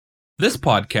This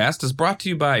podcast is brought to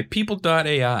you by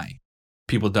People.ai.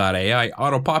 People.ai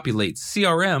auto-populates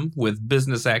CRM with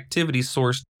business activity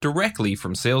sourced directly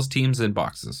from sales teams'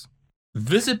 inboxes.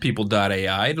 Visit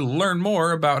People.ai to learn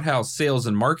more about how sales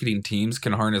and marketing teams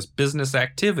can harness business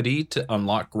activity to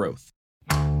unlock growth.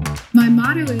 My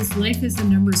motto is life is a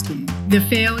numbers game. The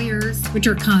failures, which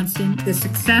are constant, the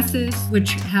successes,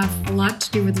 which have a lot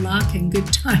to do with luck and good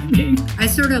timing. I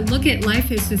sort of look at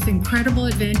life as this incredible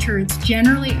adventure. It's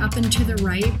generally up and to the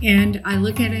right, and I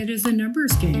look at it as a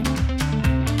numbers game.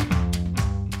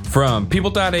 From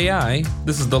People.ai,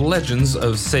 this is the Legends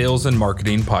of Sales and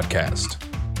Marketing podcast.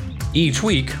 Each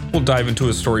week, we'll dive into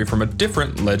a story from a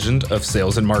different legend of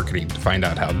sales and marketing to find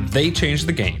out how they changed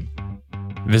the game.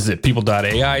 Visit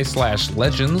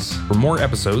people.ai/legends for more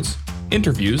episodes,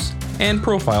 interviews, and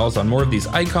profiles on more of these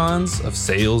icons of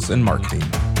sales and marketing.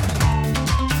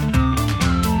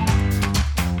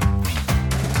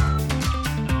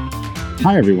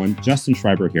 Hi, everyone. Justin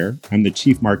Schreiber here. I'm the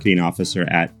Chief Marketing Officer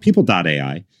at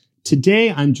People.ai.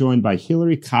 Today, I'm joined by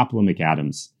Hillary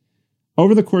Koplow-McAdams.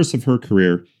 Over the course of her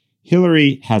career,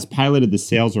 Hillary has piloted the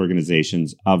sales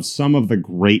organizations of some of the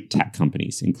great tech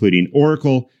companies, including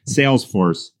Oracle,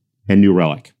 Salesforce, and New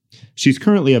Relic. She's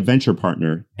currently a venture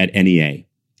partner at NEA.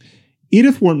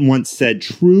 Edith Wharton once said,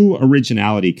 "True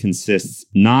originality consists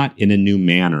not in a new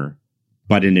manner,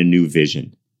 but in a new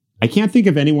vision." I can't think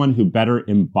of anyone who better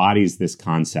embodies this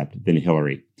concept than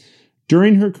Hillary.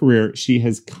 During her career, she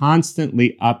has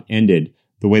constantly upended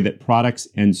the way that products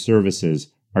and services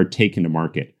are taken to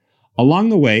market. Along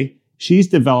the way, she's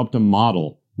developed a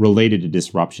model related to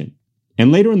disruption.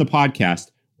 And later in the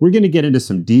podcast, we're going to get into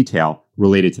some detail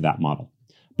related to that model.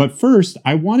 But first,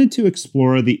 I wanted to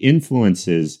explore the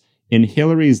influences in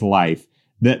Hillary's life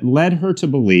that led her to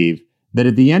believe that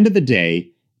at the end of the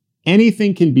day,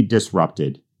 anything can be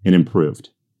disrupted and improved.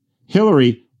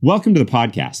 Hillary, welcome to the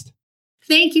podcast.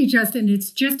 Thank you, Justin.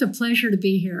 It's just a pleasure to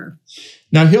be here.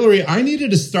 Now, Hillary, I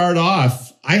needed to start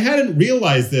off. I hadn't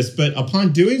realized this, but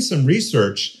upon doing some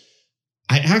research,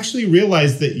 I actually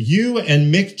realized that you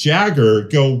and Mick Jagger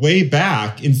go way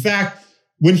back. In fact,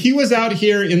 when he was out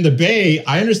here in the Bay,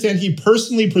 I understand he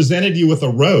personally presented you with a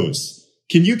rose.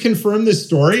 Can you confirm this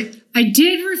story? I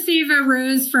did receive a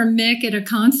rose from Mick at a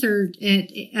concert at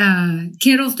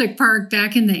Candlestick Park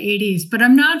back in the 80s, but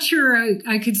I'm not sure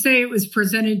I could say it was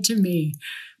presented to me.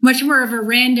 Much more of a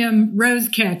random rose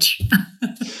catch.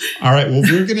 All right. Well,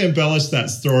 we're going to embellish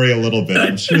that story a little bit.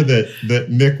 I'm sure that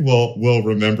Mick will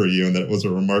remember you and that it was a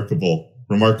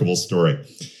remarkable story.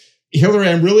 Hillary,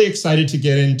 I'm really excited to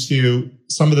get into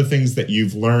some of the things that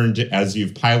you've learned as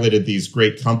you've piloted these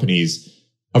great companies.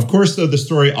 Of course, though, the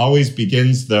story always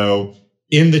begins, though,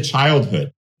 in the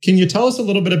childhood. Can you tell us a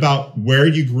little bit about where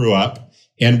you grew up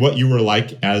and what you were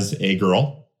like as a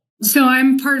girl? So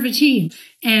I'm part of a team,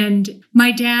 and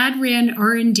my dad ran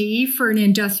R&D for an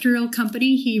industrial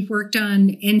company. He worked on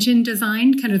engine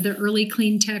design, kind of the early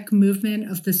clean tech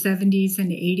movement of the 70s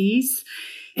and 80s.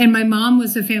 And my mom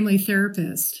was a family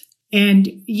therapist. And,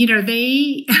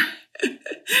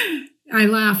 I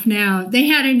laugh now. They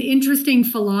had an interesting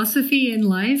philosophy in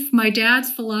life. My dad's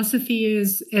philosophy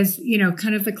is, as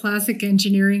kind of the classic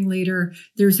engineering leader,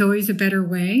 there's always a better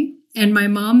way. And my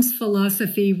mom's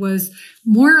philosophy was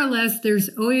more or less, there's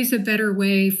always a better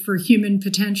way for human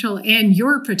potential and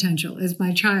your potential as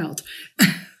my child.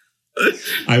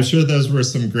 I'm sure those were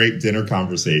some great dinner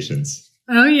conversations.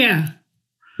 Oh, yeah.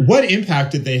 What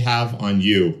impact did they have on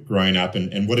you growing up,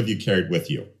 and what have you carried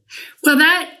with you? Well,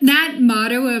 that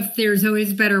motto of there's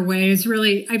always a better way is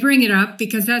really, I bring it up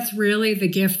because that's really the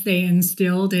gift they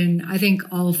instilled in, I think,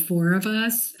 all four of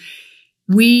us.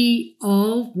 We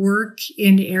all work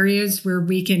in areas where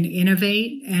we can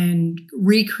innovate and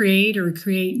recreate or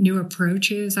create new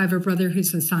approaches. I have a brother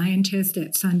who's a scientist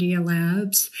at Sandia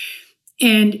Labs.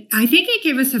 And I think it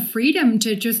gave us a freedom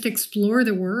to just explore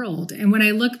the world. And when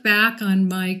I look back on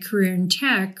my career in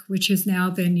tech, which has now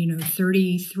been,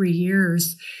 33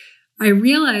 years, I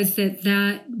realized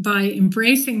that by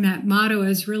embracing that motto, I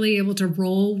was really able to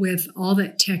roll with all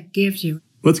that tech gives you.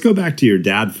 Let's go back to your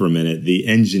dad for a minute, the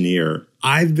engineer.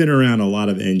 I've been around a lot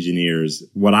of engineers.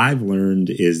 What I've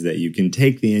learned is that you can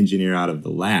take the engineer out of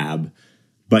the lab,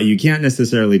 but you can't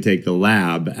necessarily take the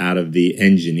lab out of the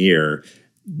engineer.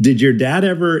 Did your dad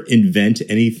ever invent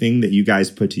anything that you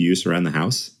guys put to use around the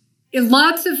house?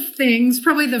 Lots of things.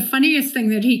 Probably the funniest thing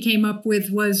that he came up with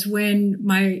was when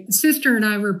my sister and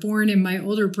I were born and my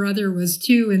older brother was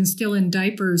 2 and still in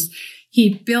diapers.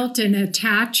 He built an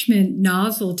attachment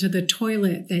nozzle to the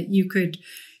toilet that you could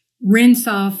rinse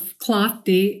off cloth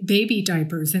baby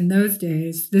diapers in those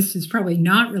days. This is probably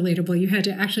not relatable. You had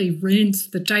to actually rinse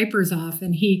the diapers off,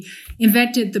 and he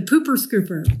invented the pooper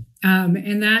scooper.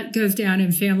 And that goes down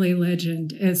in family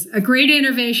legend as a great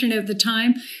innovation of the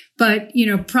time. But,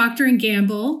 Procter &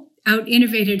 Gamble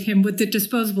out-innovated him with the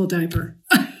disposable diaper.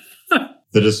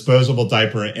 The disposable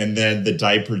diaper, and then the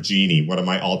diaper genie, one of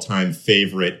my all-time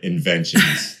favorite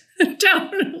inventions.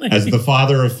 Totally. As the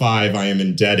father of 5, I am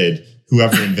indebted.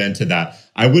 Whoever invented that.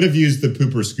 I would have used the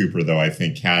pooper scooper, though, I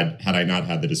think, had I not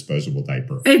had the disposable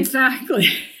diaper. Exactly.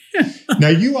 Now,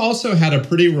 you also had a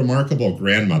pretty remarkable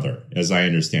grandmother, as I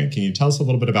understand. Can you tell us a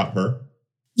little bit about her?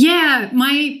 Yeah,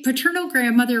 my paternal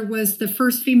grandmother was the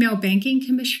first female banking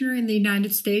commissioner in the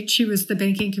United States. She was the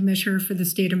banking commissioner for the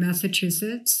state of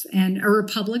Massachusetts, and a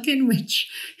Republican, which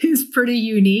is pretty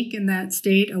unique in that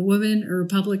state, a woman, a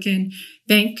Republican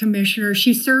bank commissioner.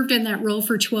 She served in that role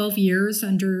for 12 years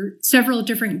under several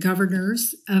different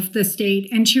governors of the state.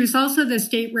 And she was also the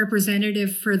state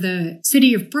representative for the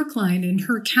city of Brookline, and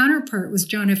her counterpart was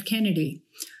John F. Kennedy.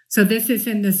 So this is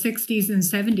in the 60s and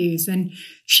 70s. And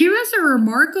she was a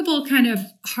remarkable kind of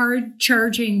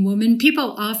hard-charging woman.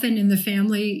 People often in the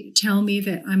family tell me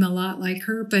that I'm a lot like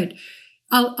her, but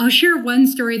I'll share one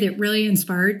story that really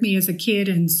inspired me as a kid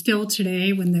and still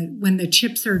today when the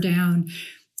chips are down.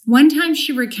 One time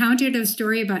she recounted a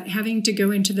story about having to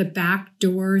go into the back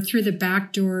door, through the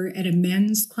back door at a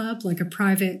men's club, like a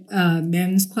private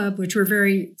men's club, which were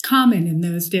very common in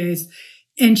those days.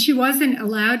 And she wasn't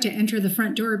allowed to enter the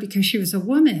front door because she was a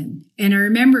woman. And I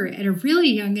remember at a really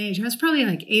young age, I was probably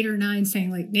like 8 or 9,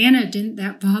 saying like, Nana, didn't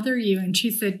that bother you? And she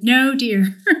said, no,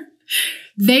 dear.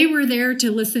 They were there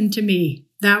to listen to me.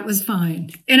 That was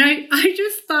fine. And I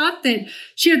just thought that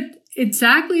she had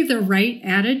exactly the right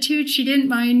attitude. She didn't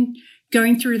mind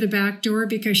going through the back door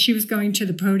because she was going to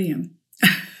the podium.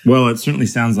 Well, it certainly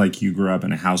sounds like you grew up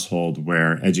in a household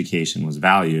where education was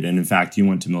valued. And in fact, you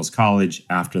went to Mills College.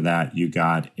 After that, you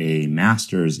got a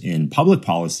master's in public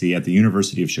policy at the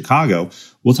University of Chicago.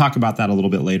 We'll talk about that a little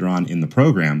bit later on in the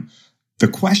program. The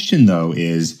question, though,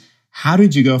 is how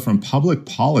did you go from public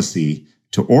policy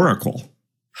to Oracle?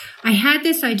 I had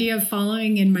this idea of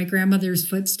following in my grandmother's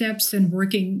footsteps and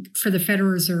working for the Federal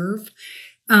Reserve.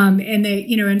 And they,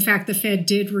 in fact, the Fed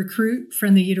did recruit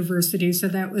from the university. So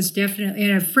that was definitely,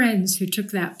 and I have friends who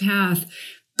took that path.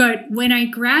 But when I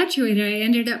graduated, I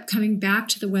ended up coming back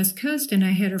to the West Coast, and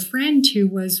I had a friend who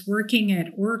was working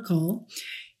at Oracle,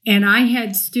 and I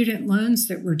had student loans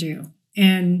that were due.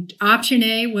 And option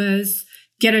A was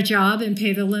get a job and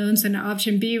pay the loans. And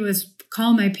option B was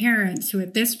call my parents, who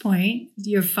at this point,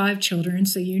 you have 5 children,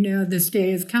 so this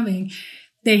day is coming.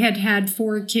 They had had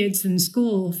 4 kids in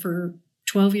school for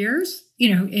 12 years,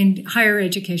 in higher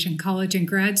education, college and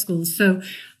grad school. So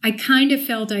I kind of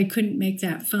felt I couldn't make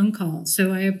that phone call.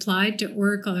 So I applied to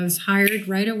Oracle. I was hired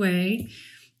right away.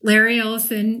 Larry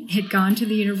Ellison had gone to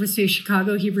the University of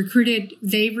Chicago.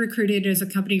 They recruited as a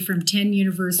company from 10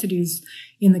 universities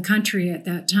in the country at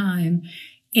that time.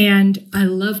 And I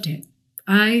loved it.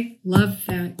 I loved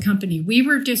that company. We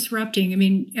were disrupting.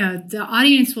 The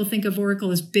audience will think of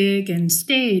Oracle as big and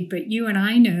staid, but you and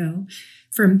I know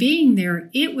from being there,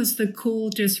 it was the cool,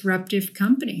 disruptive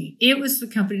company. It was the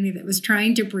company that was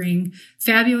trying to bring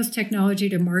fabulous technology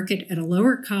to market at a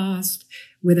lower cost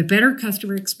with a better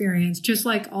customer experience, just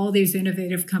like all these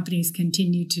innovative companies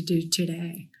continue to do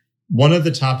today. One of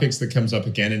the topics that comes up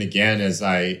again and again as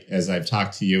I've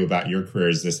talked to you about your career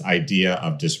is this idea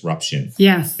of disruption.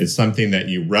 Yes. It's something that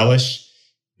you relish.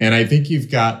 And I think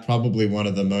you've got probably one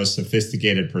of the most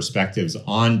sophisticated perspectives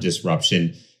on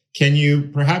disruption. Can you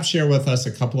perhaps share with us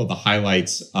a couple of the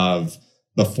highlights of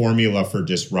the formula for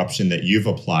disruption that you've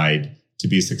applied to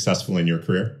be successful in your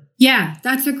career? Yeah,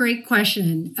 that's a great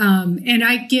question. And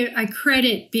I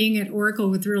credit being at Oracle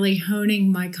with really honing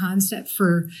my concept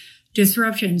for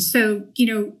disruption. So,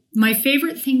 my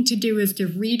favorite thing to do is to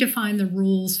redefine the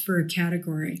rules for a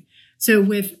category. So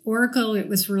with Oracle, it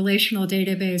was relational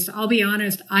database. I'll be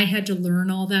honest, I had to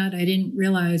learn all that. I didn't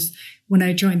realize when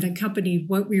I joined the company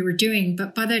what we were doing.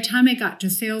 But by the time I got to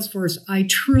Salesforce, I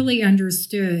truly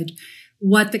understood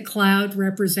what the cloud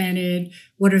represented,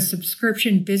 what a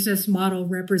subscription business model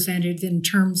represented in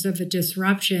terms of a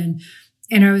disruption.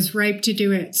 And I was ripe to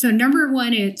do it. So number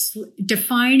one, it's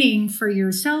defining for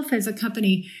yourself as a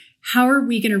company, how are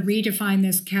we going to redefine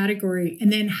this category?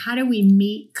 And then how do we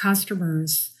meet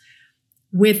customers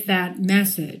with that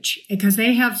message? Because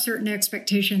they have certain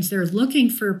expectations. They're looking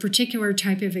for a particular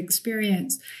type of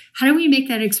experience. How do we make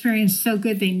that experience so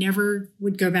good they never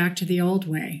would go back to the old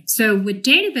way? So with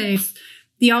database,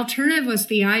 The alternative was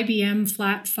the IBM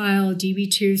flat file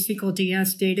DB2 SQL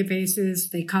DS databases.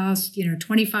 They cost, $25,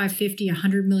 $50,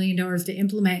 $100 million to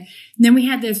implement. And then we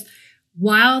had this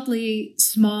wildly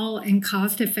small and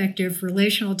cost-effective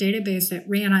relational database that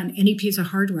ran on any piece of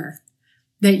hardware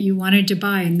that you wanted to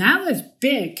buy. And that was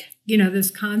big,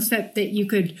 this concept that you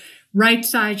could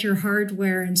right-size your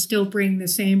hardware and still bring the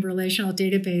same relational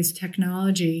database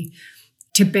technology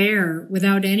to bear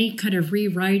without any kind of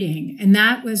rewriting. And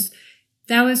that was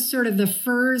sort of the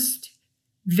first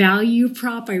value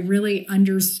prop I really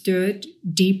understood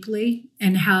deeply,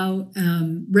 and how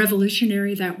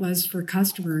revolutionary that was for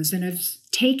customers. And I've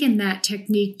taken that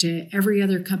technique to every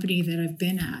other company that I've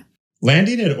been at.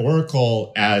 Landing at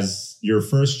Oracle as your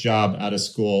first job out of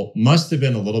school must have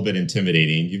been a little bit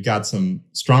intimidating. You've got some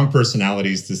strong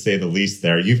personalities, to say the least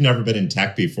there. You've never been in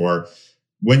tech before.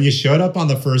 When you showed up on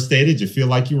the first day, did you feel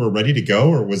like you were ready to go,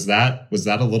 or was that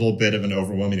a little bit of an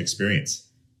overwhelming experience?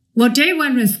 Well, day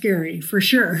one was scary, for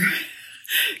sure,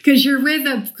 because you're with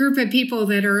a group of people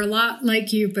that are a lot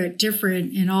like you, but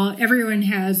different, and everyone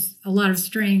has a lot of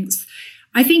strengths.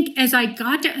 I think as I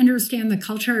got to understand the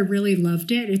culture, I really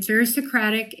loved it. It's very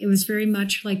Socratic. It was very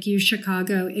much like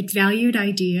Chicago. It valued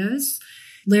ideas.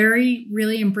 Larry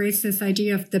really embraced this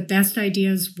idea of the best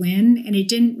ideas win, and it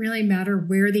didn't really matter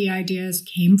where the ideas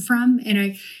came from.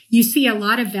 And you see a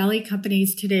lot of Valley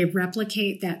companies today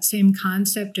replicate that same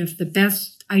concept of the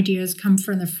best ideas come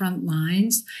from the front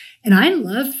lines. And I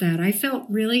love that. I felt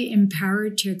really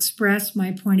empowered to express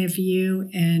my point of view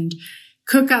and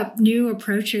cook up new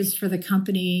approaches for the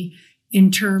company in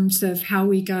terms of how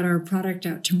we got our product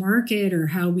out to market, or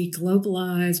how we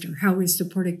globalized, or how we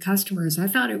supported customers. I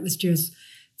thought it was just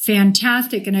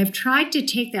fantastic. And I've tried to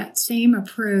take that same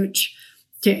approach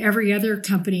to every other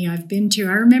company I've been to.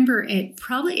 I remember at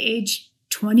probably age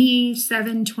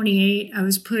 27, 28, I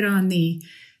was put on the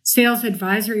sales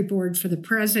advisory board for the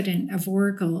president of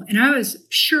Oracle. And I was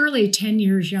surely 10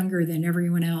 years younger than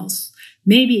everyone else,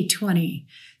 maybe 20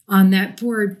 on that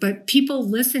board. But people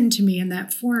listened to me in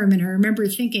that forum. And I remember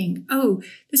thinking, oh,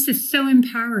 this is so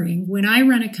empowering. When I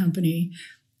run a company,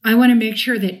 I want to make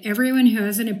sure that everyone who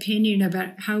has an opinion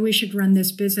about how we should run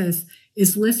this business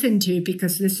is listened to,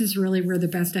 because this is really where the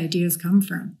best ideas come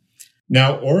from.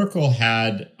 Now, Oracle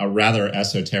had a rather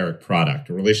esoteric product.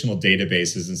 A relational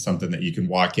database isn't something that you can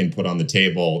walk in, put on the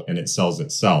table, and it sells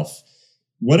itself.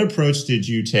 What approach did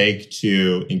you take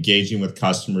to engaging with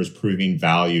customers, proving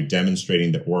value,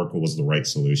 demonstrating that Oracle was the right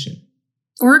solution?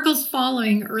 Oracle's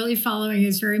early following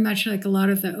is very much like a lot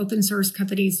of the open source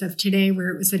companies of today, where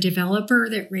it was a developer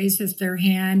that raises their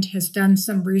hand, has done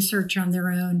some research on their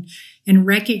own, and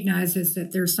recognizes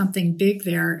that there's something big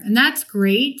there. And that's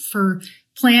great for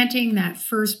planting that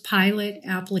first pilot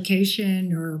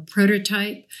application or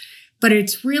prototype. But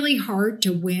it's really hard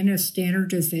to win a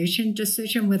standardization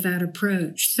decision with that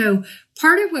approach. So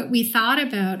part of what we thought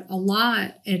about a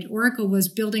lot at Oracle was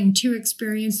building two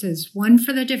experiences, one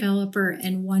for the developer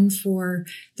and one for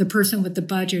the person with the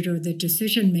budget or the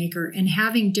decision maker, and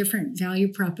having different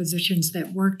value propositions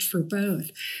that worked for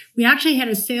both. We actually had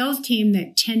a sales team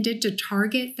that tended to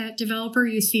target that developer.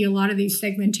 You see a lot of these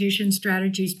segmentation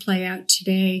strategies play out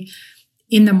today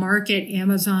in the market.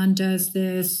 Amazon does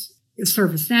this.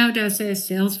 ServiceNow does this.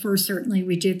 Salesforce, certainly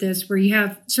we did this, where you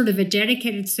have sort of a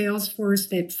dedicated sales force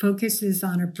that focuses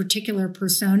on a particular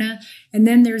persona. And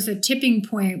then there's a tipping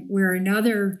point where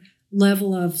another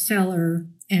level of seller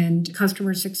and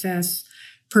customer success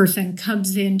person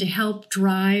comes in to help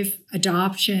drive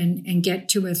adoption and get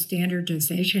to a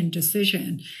standardization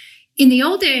decision. In the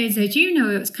old days, as you know,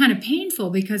 it was kind of painful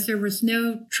because there was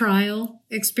no trial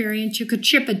experience. You could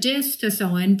ship a disk to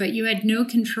someone, but you had no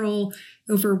control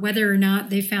over whether or not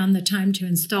they found the time to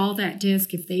install that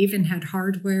disk, if they even had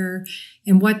hardware,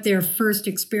 and what their first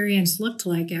experience looked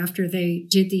like after they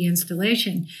did the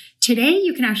installation. Today,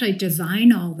 you can actually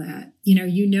design all that.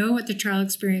 You know what the trial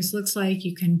experience looks like.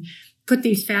 You can put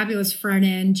these fabulous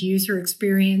front-end user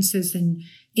experiences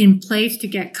in place to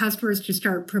get customers to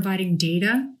start providing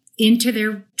data into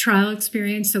their trial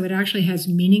experience so it actually has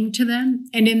meaning to them.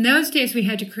 And in those days, we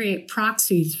had to create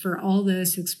proxies for all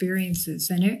those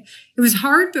experiences. And it was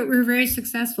hard, but we were very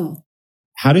successful.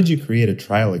 How did you create a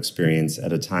trial experience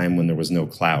at a time when there was no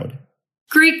cloud?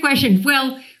 Great question.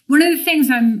 Well, one of the things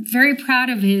I'm very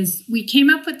proud of is we came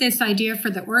up with this idea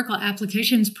for the Oracle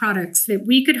Applications products that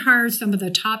we could hire some of the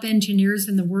top engineers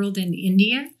in the world in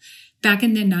India back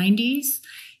in the 90s.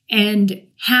 And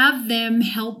have them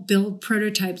help build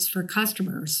prototypes for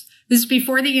customers. This is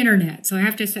before the internet, so I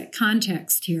have to set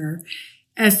context here.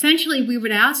 Essentially, we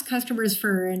would ask customers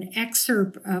for an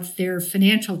excerpt of their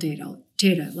financial data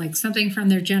data, like something from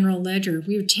their general ledger.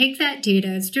 We would take that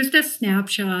data, it's just a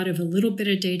snapshot of a little bit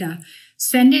of data,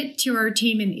 send it to our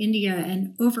team in India,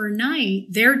 and overnight,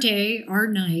 their day, our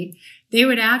night, they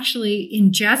would actually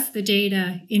ingest the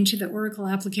data into the Oracle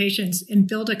applications and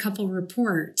build a couple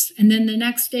reports. And then the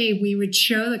next day, we would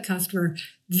show the customer,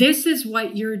 this is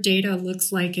what your data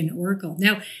looks like in Oracle.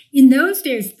 Now, in those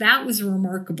days, that was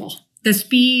remarkable. The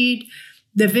speed,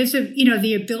 the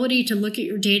ability to look at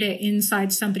your data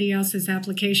inside somebody else's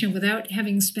application without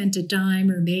having spent a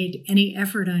dime or made any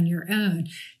effort on your own.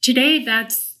 Today,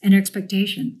 that's an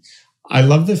expectation. I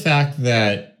love the fact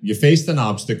that you faced an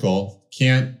obstacle,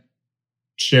 can't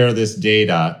share this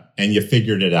data, and you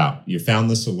figured it out. You found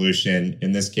the solution.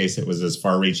 In this case, it was as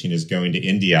far-reaching as going to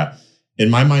India. In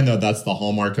my mind, though, that's the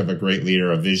hallmark of a great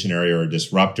leader, a visionary, or a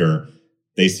disruptor.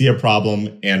 They see a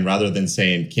problem, and rather than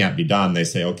saying can't be done, they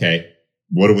say, okay,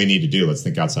 what do we need to do? Let's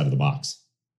think outside of the box.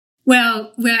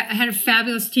 Well, I had a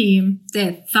fabulous team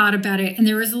that thought about it, and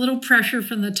there was a little pressure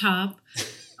from the top.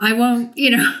 I won't,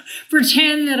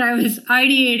 pretend that I was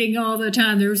ideating all the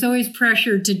time. There was always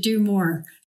pressure to do more.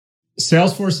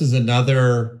 Salesforce is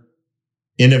another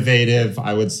innovative,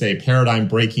 I would say,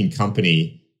 paradigm-breaking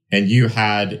company, and you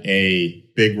had a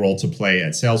big role to play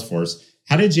at Salesforce.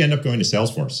 How did you end up going to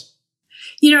Salesforce?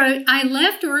 I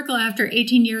left Oracle after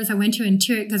 18 years. I went to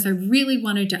Intuit because I really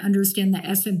wanted to understand the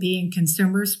SMB and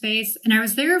consumer space. And I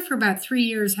was there for about 3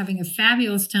 years having a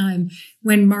fabulous time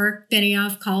when Mark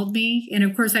Benioff called me. And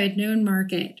of course, I had known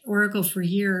Mark at Oracle for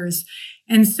years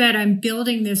and said, I'm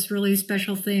building this really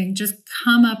special thing. Just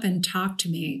come up and talk to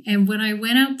me. And when I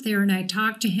went up there and I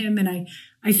talked to him and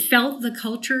I felt the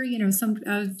culture,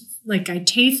 I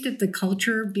tasted the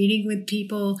culture, meeting with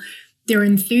people, their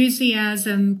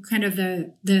enthusiasm, kind of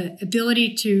the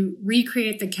ability to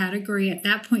recreate the category. At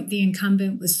that point, the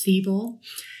incumbent was Siebel,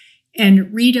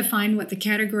 and redefine what the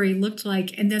category looked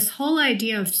like. And this whole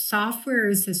idea of software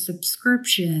as a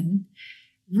subscription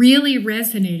really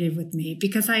resonated with me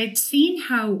because I had seen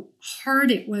how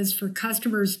hard it was for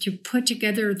customers to put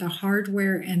together the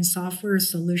hardware and software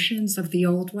solutions of the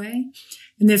old way.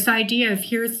 And this idea of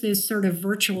here's this sort of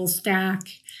virtual stack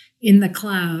in the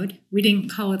cloud. We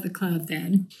didn't call it the cloud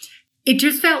then. It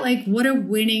just felt like what a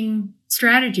winning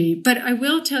strategy. But I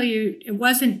will tell you, it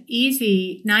wasn't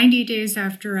easy. 90 days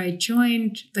after I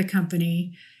joined the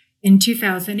company in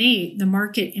 2008, the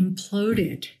market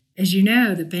imploded. As you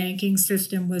know, the banking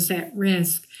system was at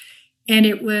risk. And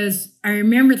I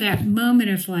remember that moment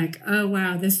of like, oh,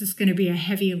 wow, this is going to be a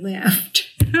heavy lift.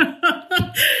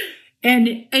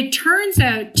 And it turns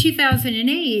out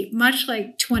 2008, much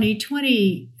like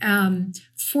 2020,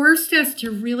 forced us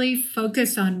to really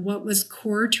focus on what was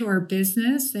core to our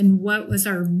business and what was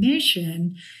our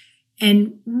mission,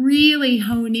 and really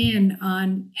hone in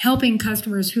on helping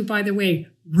customers who, by the way,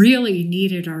 really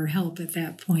needed our help at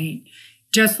that point,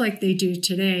 just like they do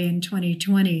today in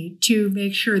 2020, to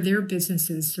make sure their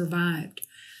businesses survived.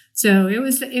 So it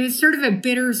was sort of a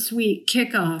bittersweet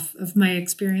kickoff of my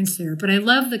experience there. But I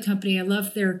love the company. I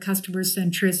love their customer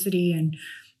centricity and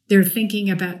their thinking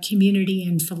about community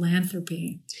and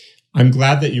philanthropy. I'm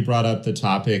glad that you brought up the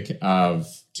topic of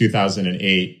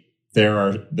 2008.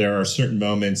 There are certain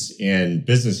moments in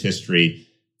business history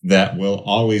that will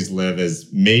always live as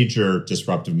major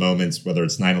disruptive moments, whether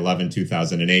it's 9/11,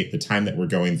 2008, the time that we're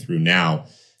going through now.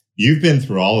 You've been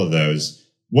through all of those.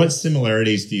 What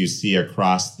similarities do you see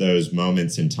across those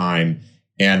moments in time,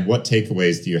 and what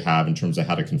takeaways do you have in terms of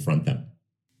how to confront them?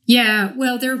 Yeah,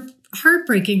 well, they're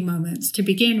heartbreaking moments to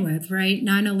begin with, right?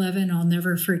 9/11, I'll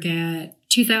never forget.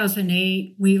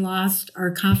 2008, we lost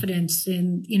our confidence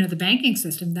in, the banking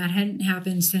system. That hadn't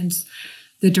happened since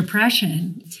the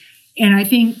Depression. And I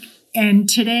think, and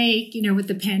today, with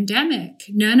the pandemic,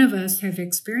 none of us have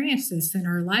experienced this in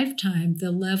our lifetime,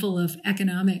 the level of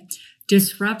economic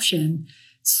disruption.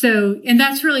 So, and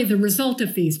that's really the result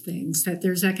of these things, that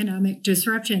there's economic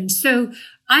disruption. So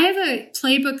I have a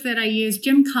playbook that I use.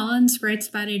 Jim Collins writes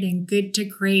about it in Good to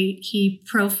Great. He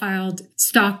profiled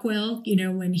Stockwell,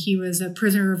 when he was a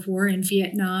prisoner of war in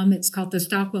Vietnam. It's called the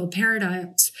Stockwell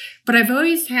Paradox. But I've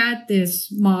always had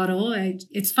this model.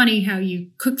 It's funny how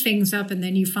you cook things up and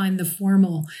then you find the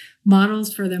formal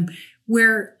models for them,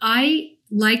 where I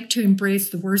like to embrace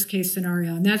the worst case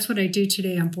scenario. And that's what I do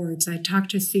today on boards. I talk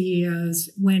to CEOs.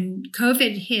 When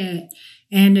COVID hit,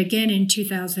 and again in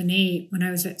 2008, when I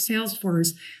was at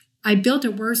Salesforce, I built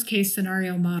a worst case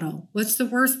scenario model. What's the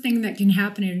worst thing that can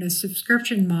happen in a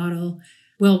subscription model?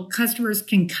 Well, customers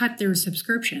can cut their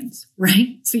subscriptions,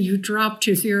 right? So you drop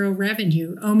to zero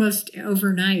revenue almost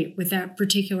overnight with that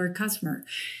particular customer.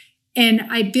 And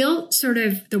I built sort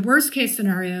of the worst case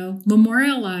scenario,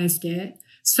 memorialized it,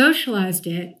 socialized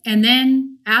it, and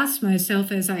then asked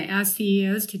myself, as I ask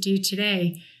CEOs to do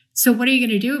today, so what are you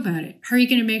going to do about it? How are you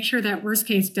going to make sure that worst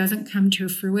case doesn't come to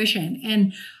fruition?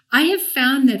 And I have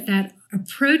found that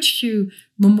approach to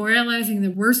memorializing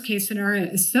the worst case scenario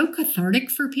is so cathartic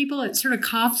for people. It sort of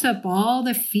coughs up all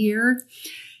the fear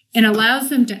and allows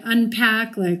them to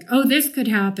unpack like, oh, this could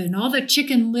happen. All the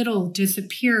Chicken Little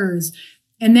disappears.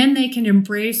 And then they can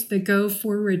embrace the go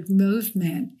forward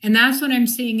movement. And that's what I'm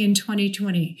seeing in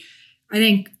 2020. I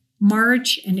think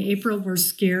March and April were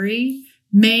scary.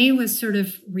 May was sort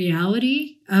of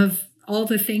reality of all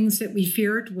the things that we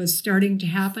feared was starting to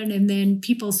happen. And then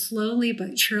people slowly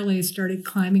but surely started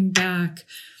climbing back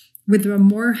with a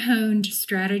more honed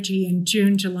strategy in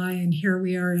June, July, and here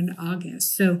we are in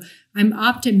August. So I'm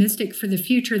optimistic for the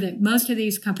future that most of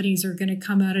these companies are going to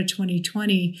come out of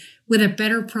 2020 with a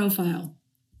better profile,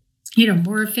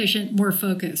 more efficient, more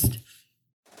focused.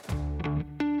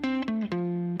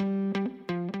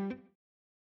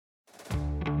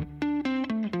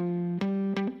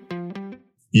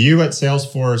 You at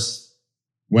Salesforce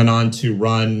went on to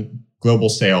run global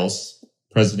sales,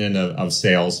 president of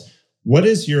sales. What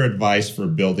is your advice for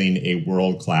building a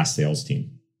world-class sales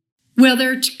team? Well,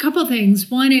 there are a couple things.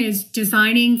 One is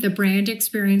designing the brand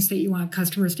experience that you want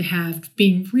customers to have,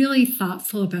 being really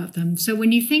thoughtful about them. So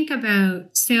when you think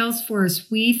about Salesforce,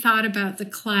 we thought about the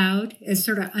cloud as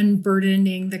sort of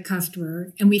unburdening the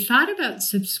customer. And we thought about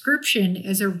subscription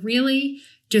as a really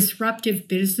disruptive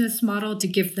business model to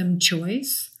give them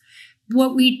choice.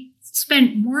 What we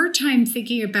spent more time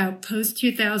thinking about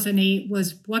post-2008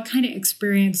 was what kind of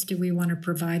experience do we want to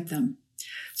provide them?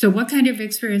 So what kind of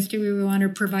experience do we want to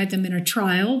provide them in a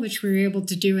trial, which we were able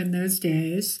to do in those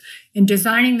days, and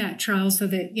designing that trial so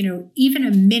that, even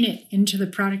a minute into the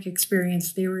product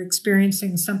experience, they were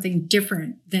experiencing something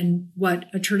different than what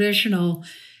a traditional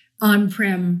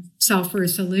on-prem software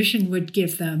solution would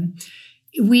give them.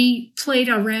 We played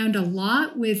around a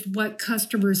lot with what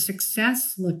customer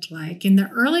success looked like. In the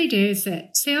early days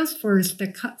at Salesforce,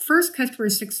 the first customer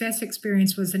success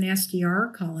experience was an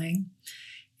SDR calling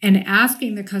and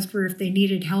asking the customer if they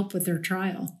needed help with their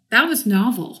trial. That was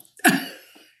novel.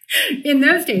 In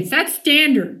those days, that's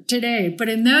standard today. But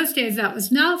in those days, that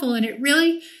was novel. And it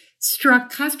really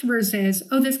struck customers as,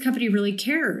 oh, this company really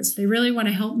cares. They really want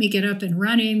to help me get up and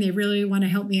running. They really want to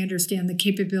help me understand the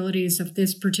capabilities of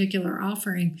this particular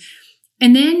offering.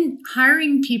 And then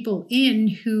hiring people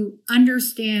in who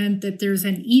understand that there's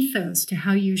an ethos to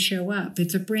how you show up.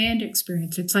 It's a brand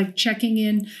experience. It's like checking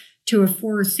in to a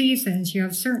Four Seasons. You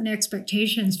have certain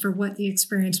expectations for what the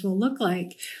experience will look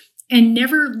like. And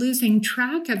never losing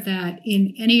track of that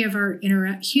in any of our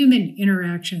human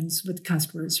interactions with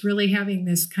customers, really having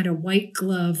this kind of white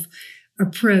glove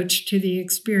approach to the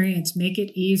experience, make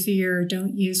it easier,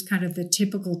 don't use kind of the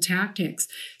typical tactics.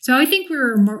 So I think we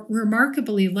were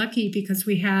remarkably lucky because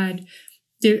we had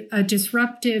a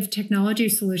disruptive technology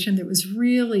solution that was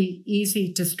really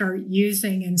easy to start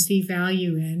using and see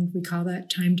value in. We call that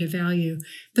time to value.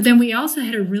 But then we also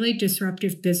had a really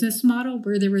disruptive business model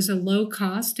where there was a low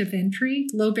cost of entry,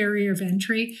 low barrier of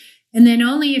entry. And then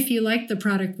only if you liked the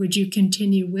product would you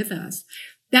continue with us.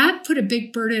 That put a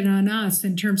big burden on us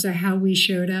in terms of how we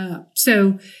showed up.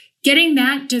 So getting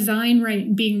that design right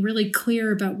and being really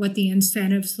clear about what the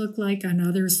incentives look like on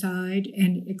either side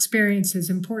and experience is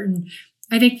important.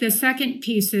 I think the second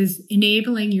piece is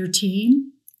enabling your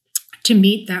team to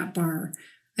meet that bar.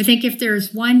 I think if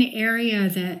there's one area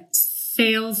that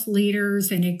sales leaders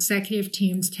and executive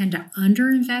teams tend to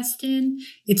underinvest in,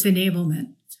 it's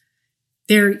enablement.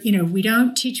 We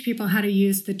don't teach people how to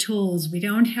use the tools. We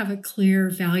don't have a clear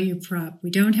value prop.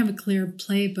 We don't have a clear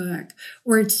playbook,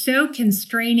 or it's so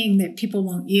constraining that people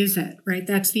won't use it, right?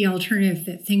 That's the alternative,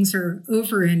 that things are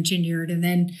over-engineered and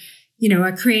then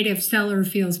a creative seller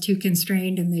feels too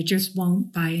constrained and they just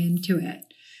won't buy into it.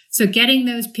 So getting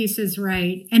those pieces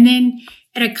right. And then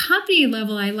at a company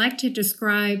level, I like to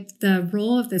describe the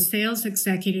role of the sales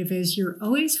executive as you're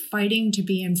always fighting to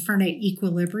be in front of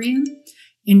equilibrium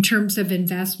in terms of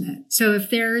investment. So if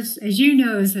there's, as you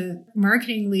know, as a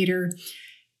marketing leader,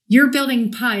 you're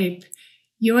building pipe,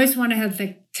 you always want to have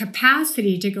the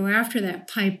capacity to go after that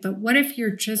pipe. But what if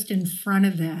you're just in front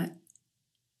of that?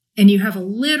 And you have a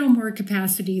little more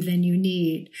capacity than you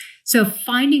need. So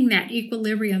finding that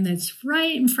equilibrium that's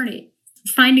right in front of,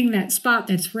 finding that spot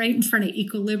that's right in front of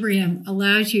equilibrium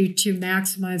allows you to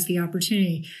maximize the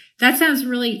opportunity. That sounds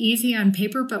really easy on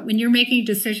paper, but when you're making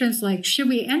decisions like, should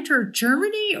we enter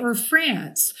Germany or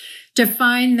France to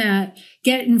find that,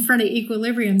 get in front of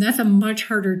equilibrium, that's a much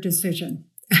harder decision,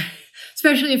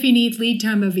 especially if you need lead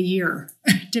time of a year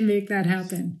to make that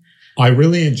happen. I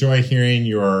really enjoy hearing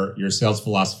your sales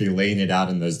philosophy, laying it out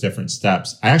in those different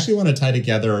steps. I actually want to tie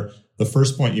together the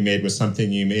first point you made with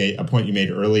something a point you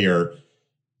made earlier.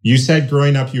 You said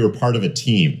growing up, you were part of a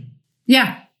team.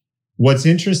 Yeah. What's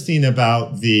interesting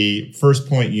about the first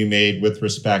point you made with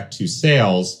respect to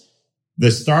sales,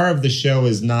 the star of the show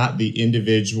is not the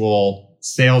individual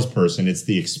salesperson, it's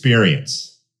the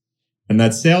experience. And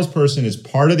that salesperson is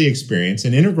part of the experience,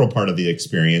 an integral part of the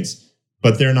experience,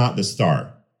 but they're not the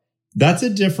star. That's a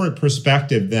different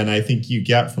perspective than I think you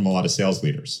get from a lot of sales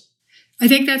leaders. I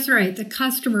think that's right. The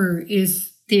customer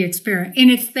is the experience, and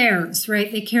it's theirs,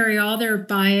 right? They carry all their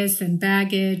bias and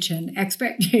baggage and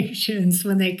expectations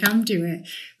when they come to it,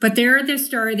 but they're the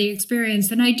star of the experience.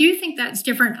 And I do think that's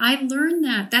different. I learned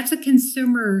that that's a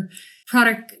consumer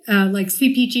product, like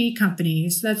CPG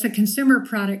companies. That's a consumer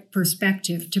product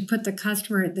perspective, to put the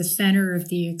customer at the center of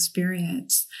the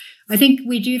experience. I think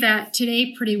we do that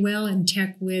today pretty well in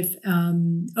tech with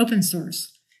open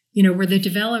source, where the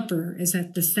developer is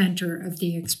at the center of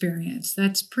the experience.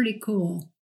 That's pretty cool.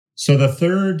 So the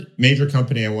third major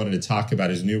company I wanted to talk about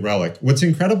is New Relic. What's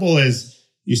incredible is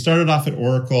you started off at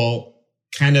Oracle,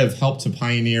 kind of helped to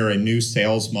pioneer a new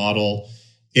sales model.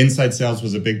 Inside sales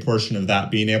was a big portion of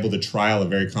that, being able to trial a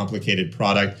very complicated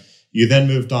product. You then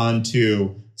moved on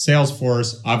to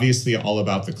Salesforce, obviously all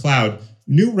about the cloud.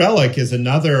 New Relic is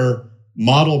another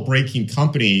model-breaking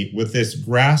company with this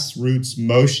grassroots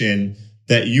motion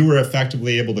that you were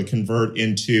effectively able to convert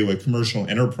into a commercial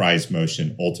enterprise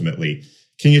motion ultimately.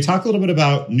 Can you talk a little bit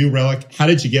about New Relic? How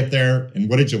did you get there, and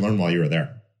what did you learn while you were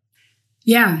there?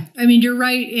 Yeah, I mean, you're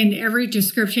right in every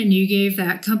description you gave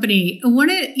that company.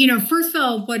 First of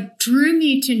all, what drew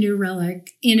me to New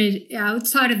Relic,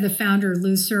 outside of the founder,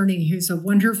 Lou Cerny, who's a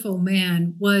wonderful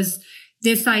man, was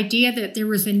this idea that there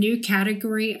was a new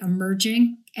category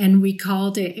emerging, and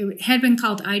it had been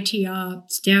called IT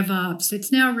Ops, DevOps.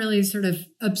 It's now really sort of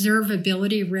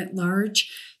observability writ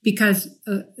large, because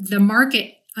the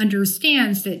market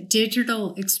understands that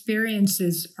digital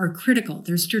experiences are critical.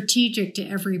 They're strategic to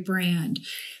every brand.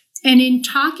 And in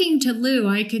talking to Lou,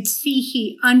 I could see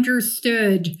he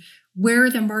understood where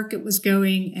the market was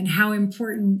going and how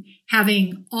important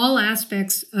having all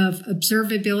aspects of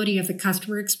observability of the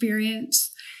customer experience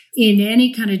in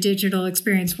any kind of digital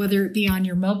experience, whether it be on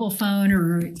your mobile phone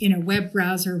or in a web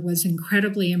browser, was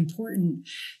incredibly important.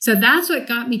 So that's what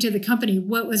got me to the company.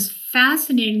 What was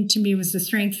fascinating to me was the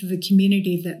strength of the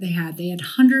community that they had. They had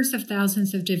hundreds of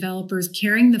thousands of developers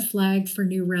carrying the flag for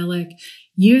New Relic,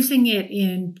 using it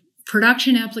in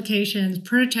production applications,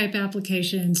 prototype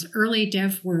applications, early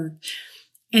dev work.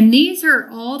 And these are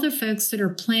all the folks that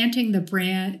are planting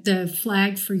the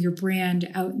flag for your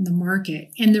brand out in the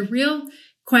market. And the real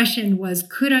question was,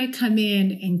 could I come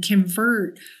in and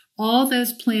convert all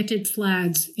those planted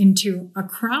flags into a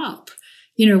crop,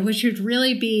 which would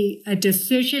really be a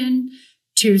decision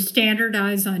to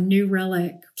standardize on New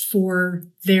Relic for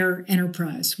their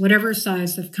enterprise, whatever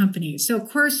size of company. So, of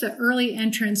course, the early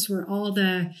entrants were all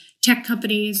the tech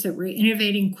companies that were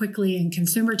innovating quickly and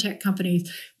consumer tech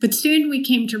companies. But soon we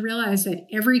came to realize that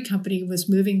every company was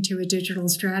moving to a digital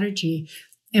strategy.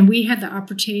 And we had the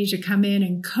opportunity to come in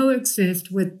and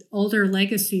coexist with older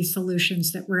legacy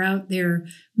solutions that were out there,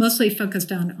 mostly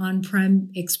focused on on-prem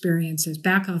experiences,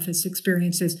 back office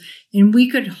experiences. And we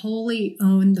could wholly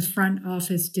own the front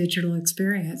office digital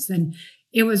experience. And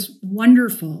it was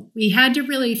wonderful. We had to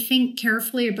really think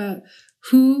carefully about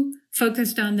who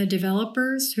focused on the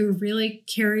developers, who really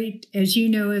carried, as you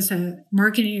know, as a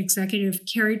marketing executive,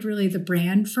 carried really the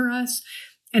brand for us.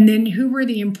 And then who were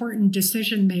the important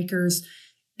decision makers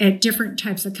at different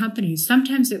types of companies.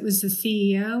 Sometimes it was the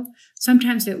CEO,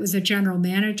 sometimes it was a general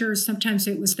manager, sometimes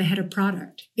it was the head of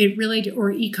product.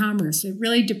 Or e-commerce. It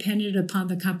really depended upon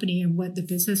the company and what the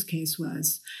business case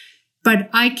was. But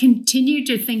I continue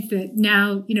to think that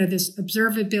now, this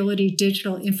observability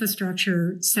digital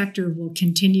infrastructure sector will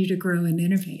continue to grow and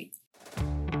innovate.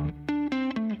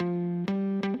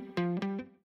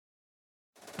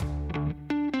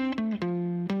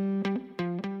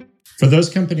 For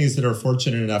those companies that are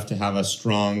fortunate enough to have a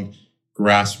strong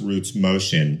grassroots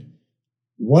motion,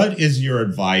 what is your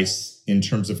advice in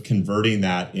terms of converting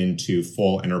that into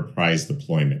full enterprise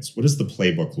deployments? What does the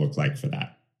playbook look like for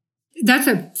that? That's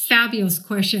a fabulous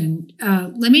question.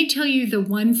 Let me tell you, the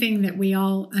one thing that we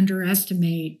all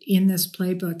underestimate in this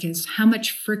playbook is how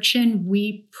much friction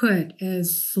we put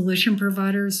as solution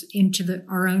providers into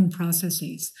our own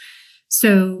processes.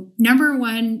 So number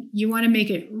one, you want to make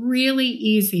it really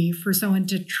easy for someone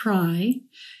to try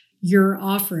your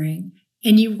offering.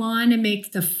 And you want to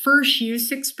make the first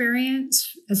use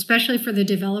experience, especially for the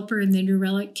developer in the New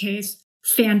Relic case,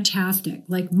 fantastic,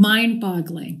 like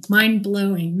mind-boggling,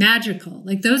 mind-blowing, magical.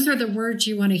 Like those are the words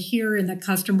you want to hear in the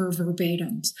customer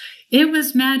verbatims. It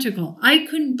was magical. I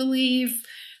couldn't believe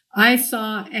I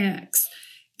saw X.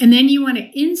 And then you want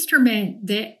to instrument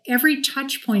that every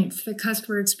touch point for the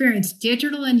customer experience,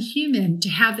 digital and human, to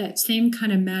have that same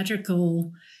kind of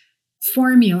magical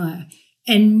formula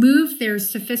and move their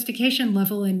sophistication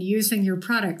level in using your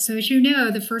product. So as you know,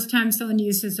 the first time someone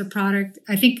uses a product,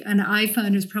 I think an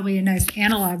iPhone is probably a nice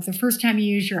analog. The first time you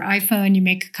use your iPhone, you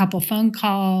make a couple phone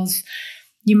calls,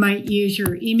 you might use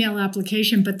your email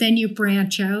application, but then you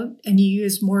branch out and you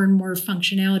use more and more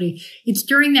functionality. It's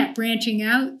during that branching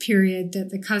out period that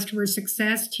the customer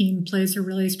success team plays a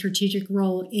really strategic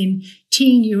role in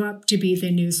teeing you up to be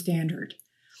the new standard.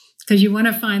 Because you want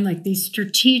to find like these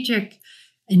strategic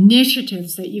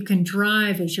initiatives that you can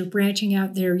drive as you're branching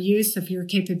out their use of your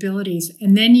capabilities.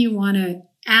 And then you want to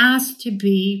ask to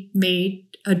be made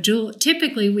a dual.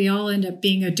 Typically, we all end up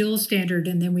being a dual standard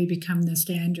and then we become the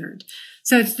standard.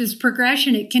 So it's this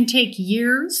progression. It can take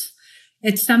years.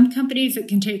 At some companies, it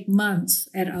can take months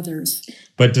at others.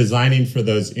 But designing for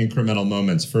those incremental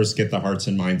moments, first get the hearts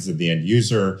and minds of the end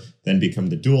user, then become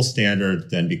the dual standard,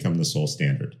 then become the sole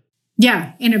standard.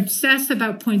 Yeah, and obsess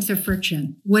about points of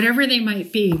friction, whatever they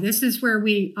might be. This is where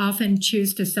we often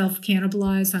choose to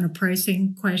self-cannibalize on a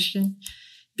pricing question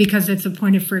because it's a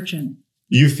point of friction.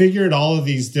 You figured all of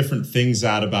these different things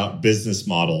out about business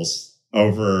models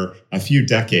over a few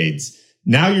decades.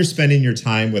 Now you're spending your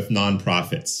time with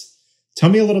nonprofits. Tell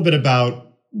me a little bit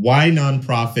about why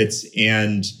nonprofits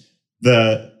and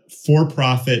the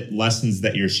for-profit lessons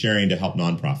that you're sharing to help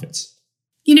nonprofits.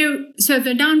 You know, so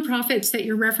the nonprofits that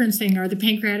you're referencing are the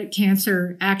Pancreatic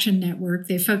Cancer Action Network.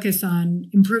 They focus on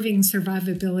improving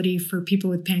survivability for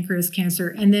people with pancreas cancer.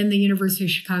 And then the University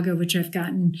of Chicago, which I've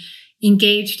gotten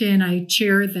engaged in. I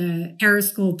chair the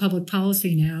Harris School of Public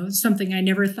Policy now, something I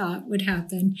never thought would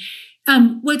happen.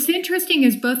 What's interesting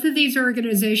is both of these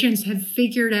organizations have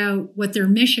figured out what their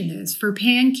mission is. For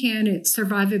PanCan, it's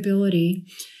survivability.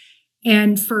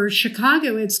 And for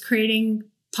Chicago, it's creating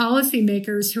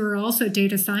policymakers who are also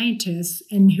data scientists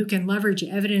and who can leverage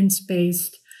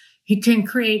evidence-based, who can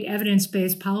create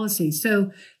evidence-based policy.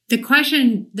 So the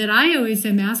question that I always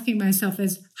am asking myself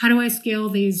is, how do I scale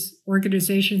these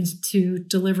organizations to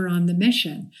deliver on the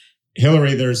mission?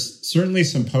 Hillary, there's certainly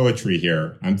some poetry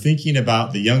here. I'm thinking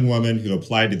about the young woman who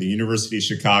applied to the University of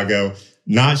Chicago,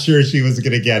 not sure she was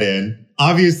going to get in.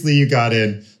 Obviously, you got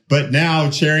in, but now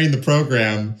chairing the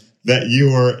program that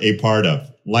you were a part of.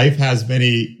 Life has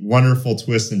many wonderful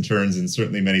twists and turns and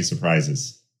certainly many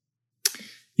surprises.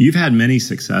 You've had many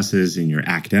successes in your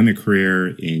academic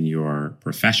career, in your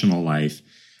professional life.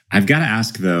 I've got to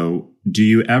ask, though, do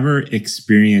you ever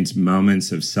experience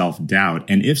moments of self-doubt?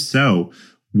 And if so,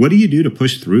 what do you do to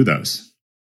push through those?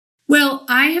 Well,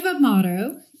 I have a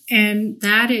motto, and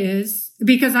that is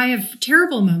because I have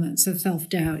terrible moments of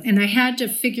self-doubt, and I had to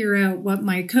figure out what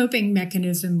my coping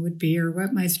mechanism would be or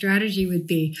what my strategy would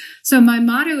be. So my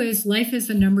motto is life is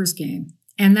a numbers game.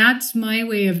 And that's my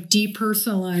way of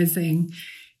depersonalizing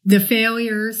the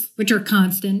failures, which are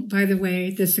constant, by the way,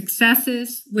 the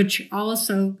successes, which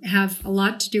also have a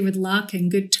lot to do with luck and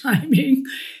good timing,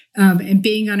 and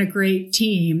being on a great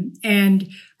team. And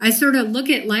I sort of look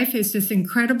at life as this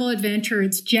incredible adventure.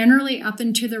 It's generally up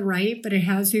and to the right, but it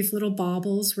has these little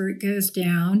bobbles where it goes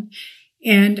down.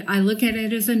 And I look at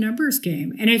it as a numbers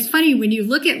game. And it's funny, when you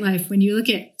look at life, when you look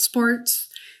at sports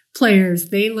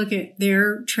players, they look at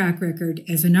their track record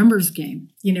as a numbers game,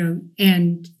 you know.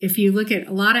 And if you look at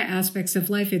a lot of aspects of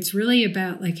life, it's really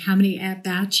about like how many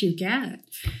at-bats you get.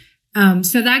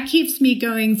 So that keeps me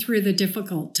going through the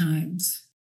difficult times.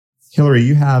 Hillary,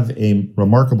 you have a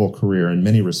remarkable career in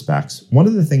many respects. One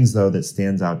of the things, though, that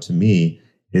stands out to me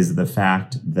is the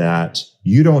fact that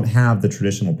you don't have the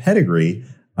traditional pedigree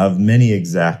of many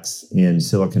execs in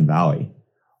Silicon Valley.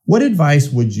 What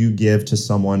advice would you give to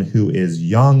someone who is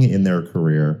young in their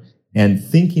career and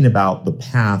thinking about the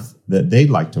path that they'd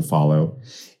like to follow?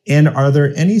 And are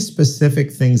there any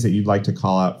specific things that you'd like to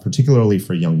call out, particularly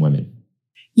for young women?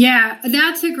 Yeah,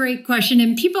 that's a great question.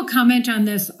 And people comment on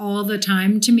this all the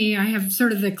time to me. I have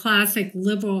sort of the classic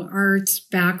liberal arts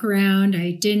background.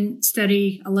 I didn't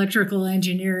study electrical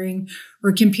engineering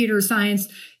or computer science,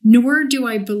 nor do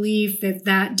I believe that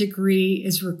that degree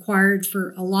is required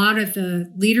for a lot of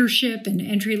the leadership and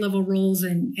entry-level roles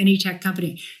in any tech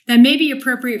company. That may be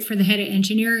appropriate for the head of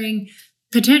engineering,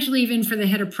 potentially even for the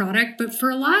head of product, but for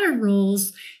a lot of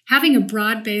roles, having a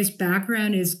broad-based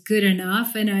background is good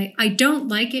enough. And I don't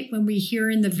like it when we hear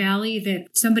in the Valley that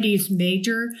somebody's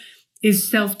major is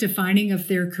self-defining of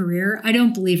their career. I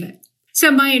don't believe it.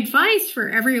 So my advice for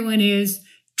everyone is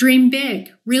dream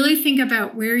big. Really think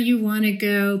about where you want to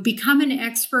go. Become an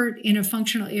expert in a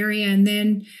functional area. And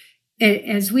then,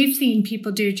 as we've seen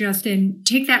people do, Justin,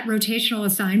 take that rotational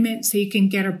assignment so you can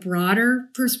get a broader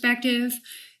perspective.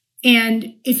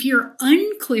 And if you're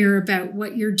unclear about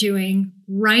what you're doing,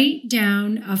 write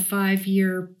down a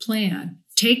 5-year plan.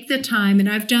 Take the time. And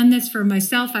I've done this for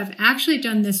myself. I've actually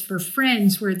done this for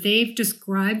friends where they've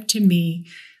described to me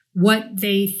what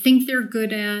they think they're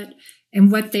good at and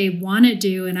what they want to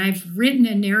do. And I've written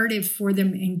a narrative for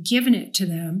them and given it to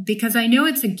them because I know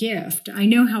it's a gift. I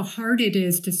know how hard it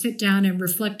is to sit down and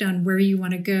reflect on where you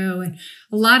want to go. And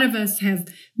a lot of us have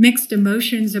mixed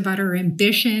emotions about our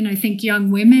ambition. I think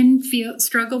young women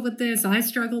struggle with this. I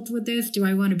struggled with this. Do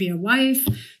I want to be a wife?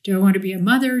 Do I want to be a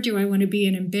mother? Do I want to be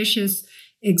an ambitious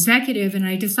executive? And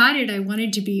I decided I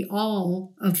wanted to be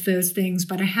all of those things,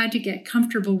 but I had to get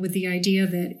comfortable with the idea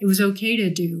that it was okay to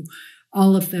do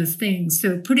all of those things.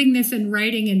 So putting this in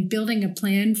writing and building a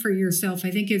plan for yourself,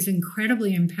 I think is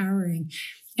incredibly empowering.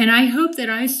 And I hope that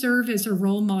I serve as a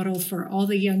role model for all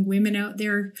the young women out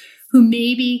there who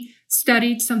maybe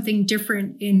studied something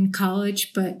different in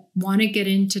college, but want to get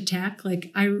into tech. Like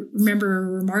I remember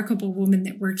a remarkable woman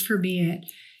that worked for me at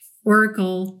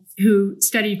Oracle who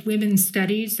studied women's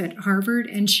studies at Harvard.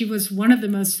 And she was one of the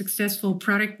most successful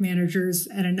product managers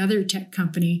at another tech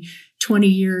company 20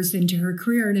 years into her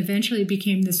career and eventually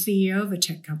became the CEO of a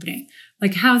tech company.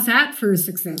 Like, how's that for a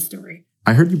success story?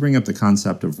 I heard you bring up the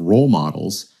concept of role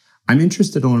models. I'm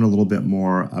interested to learn a little bit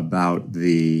more about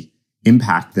the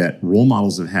impact that role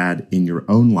models have had in your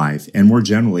own life and more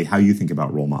generally, how you think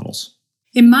about role models.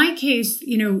 In my case,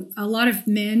 a lot of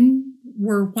men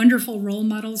were wonderful role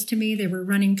models to me. They were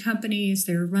running companies,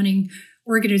 they were running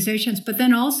organizations, but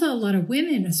then also a lot of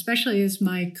women, especially as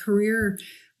my career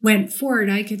went forward,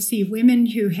 I could see women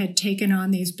who had taken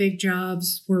on these big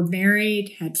jobs, were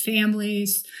married, had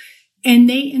families, and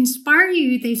they inspire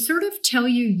you. They sort of tell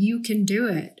you, you can do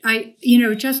it.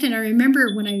 Justin, I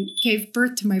remember when I gave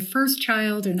birth to my first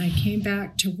child and I came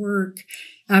back to work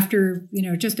after,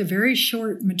 just a very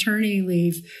short maternity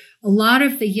leave, a lot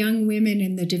of the young women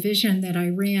in the division that I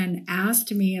ran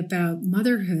asked me about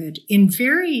motherhood in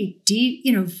very deep,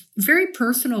 very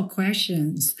personal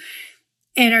questions.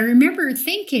 And I remember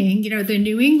thinking, the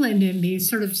New England in me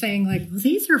sort of saying like, well,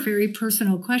 these are very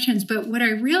personal questions. But what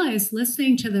I realized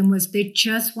listening to them was they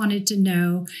just wanted to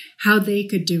know how they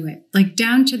could do it, like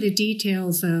down to the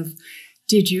details of,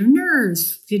 did you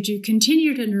nurse? Did you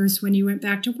continue to nurse when you went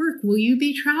back to work? Will you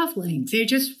be traveling? They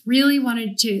just really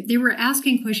they were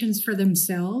asking questions for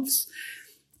themselves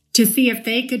to see if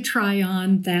they could try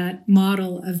on that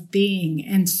model of being.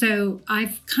 And so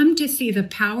I've come to see the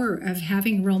power of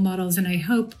having role models. And I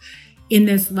hope in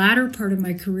this latter part of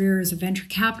my career as a venture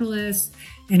capitalist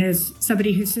and as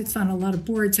somebody who sits on a lot of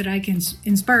boards that I can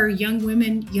inspire young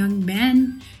women, young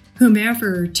men,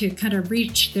 whomever to kind of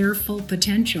reach their full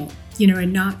potential,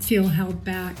 and not feel held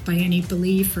back by any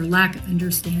belief or lack of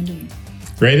understanding.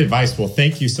 Great advice. Well,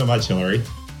 thank you so much, Hillary.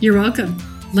 You're welcome.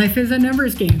 Life is a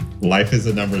numbers game. Life is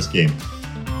a numbers game.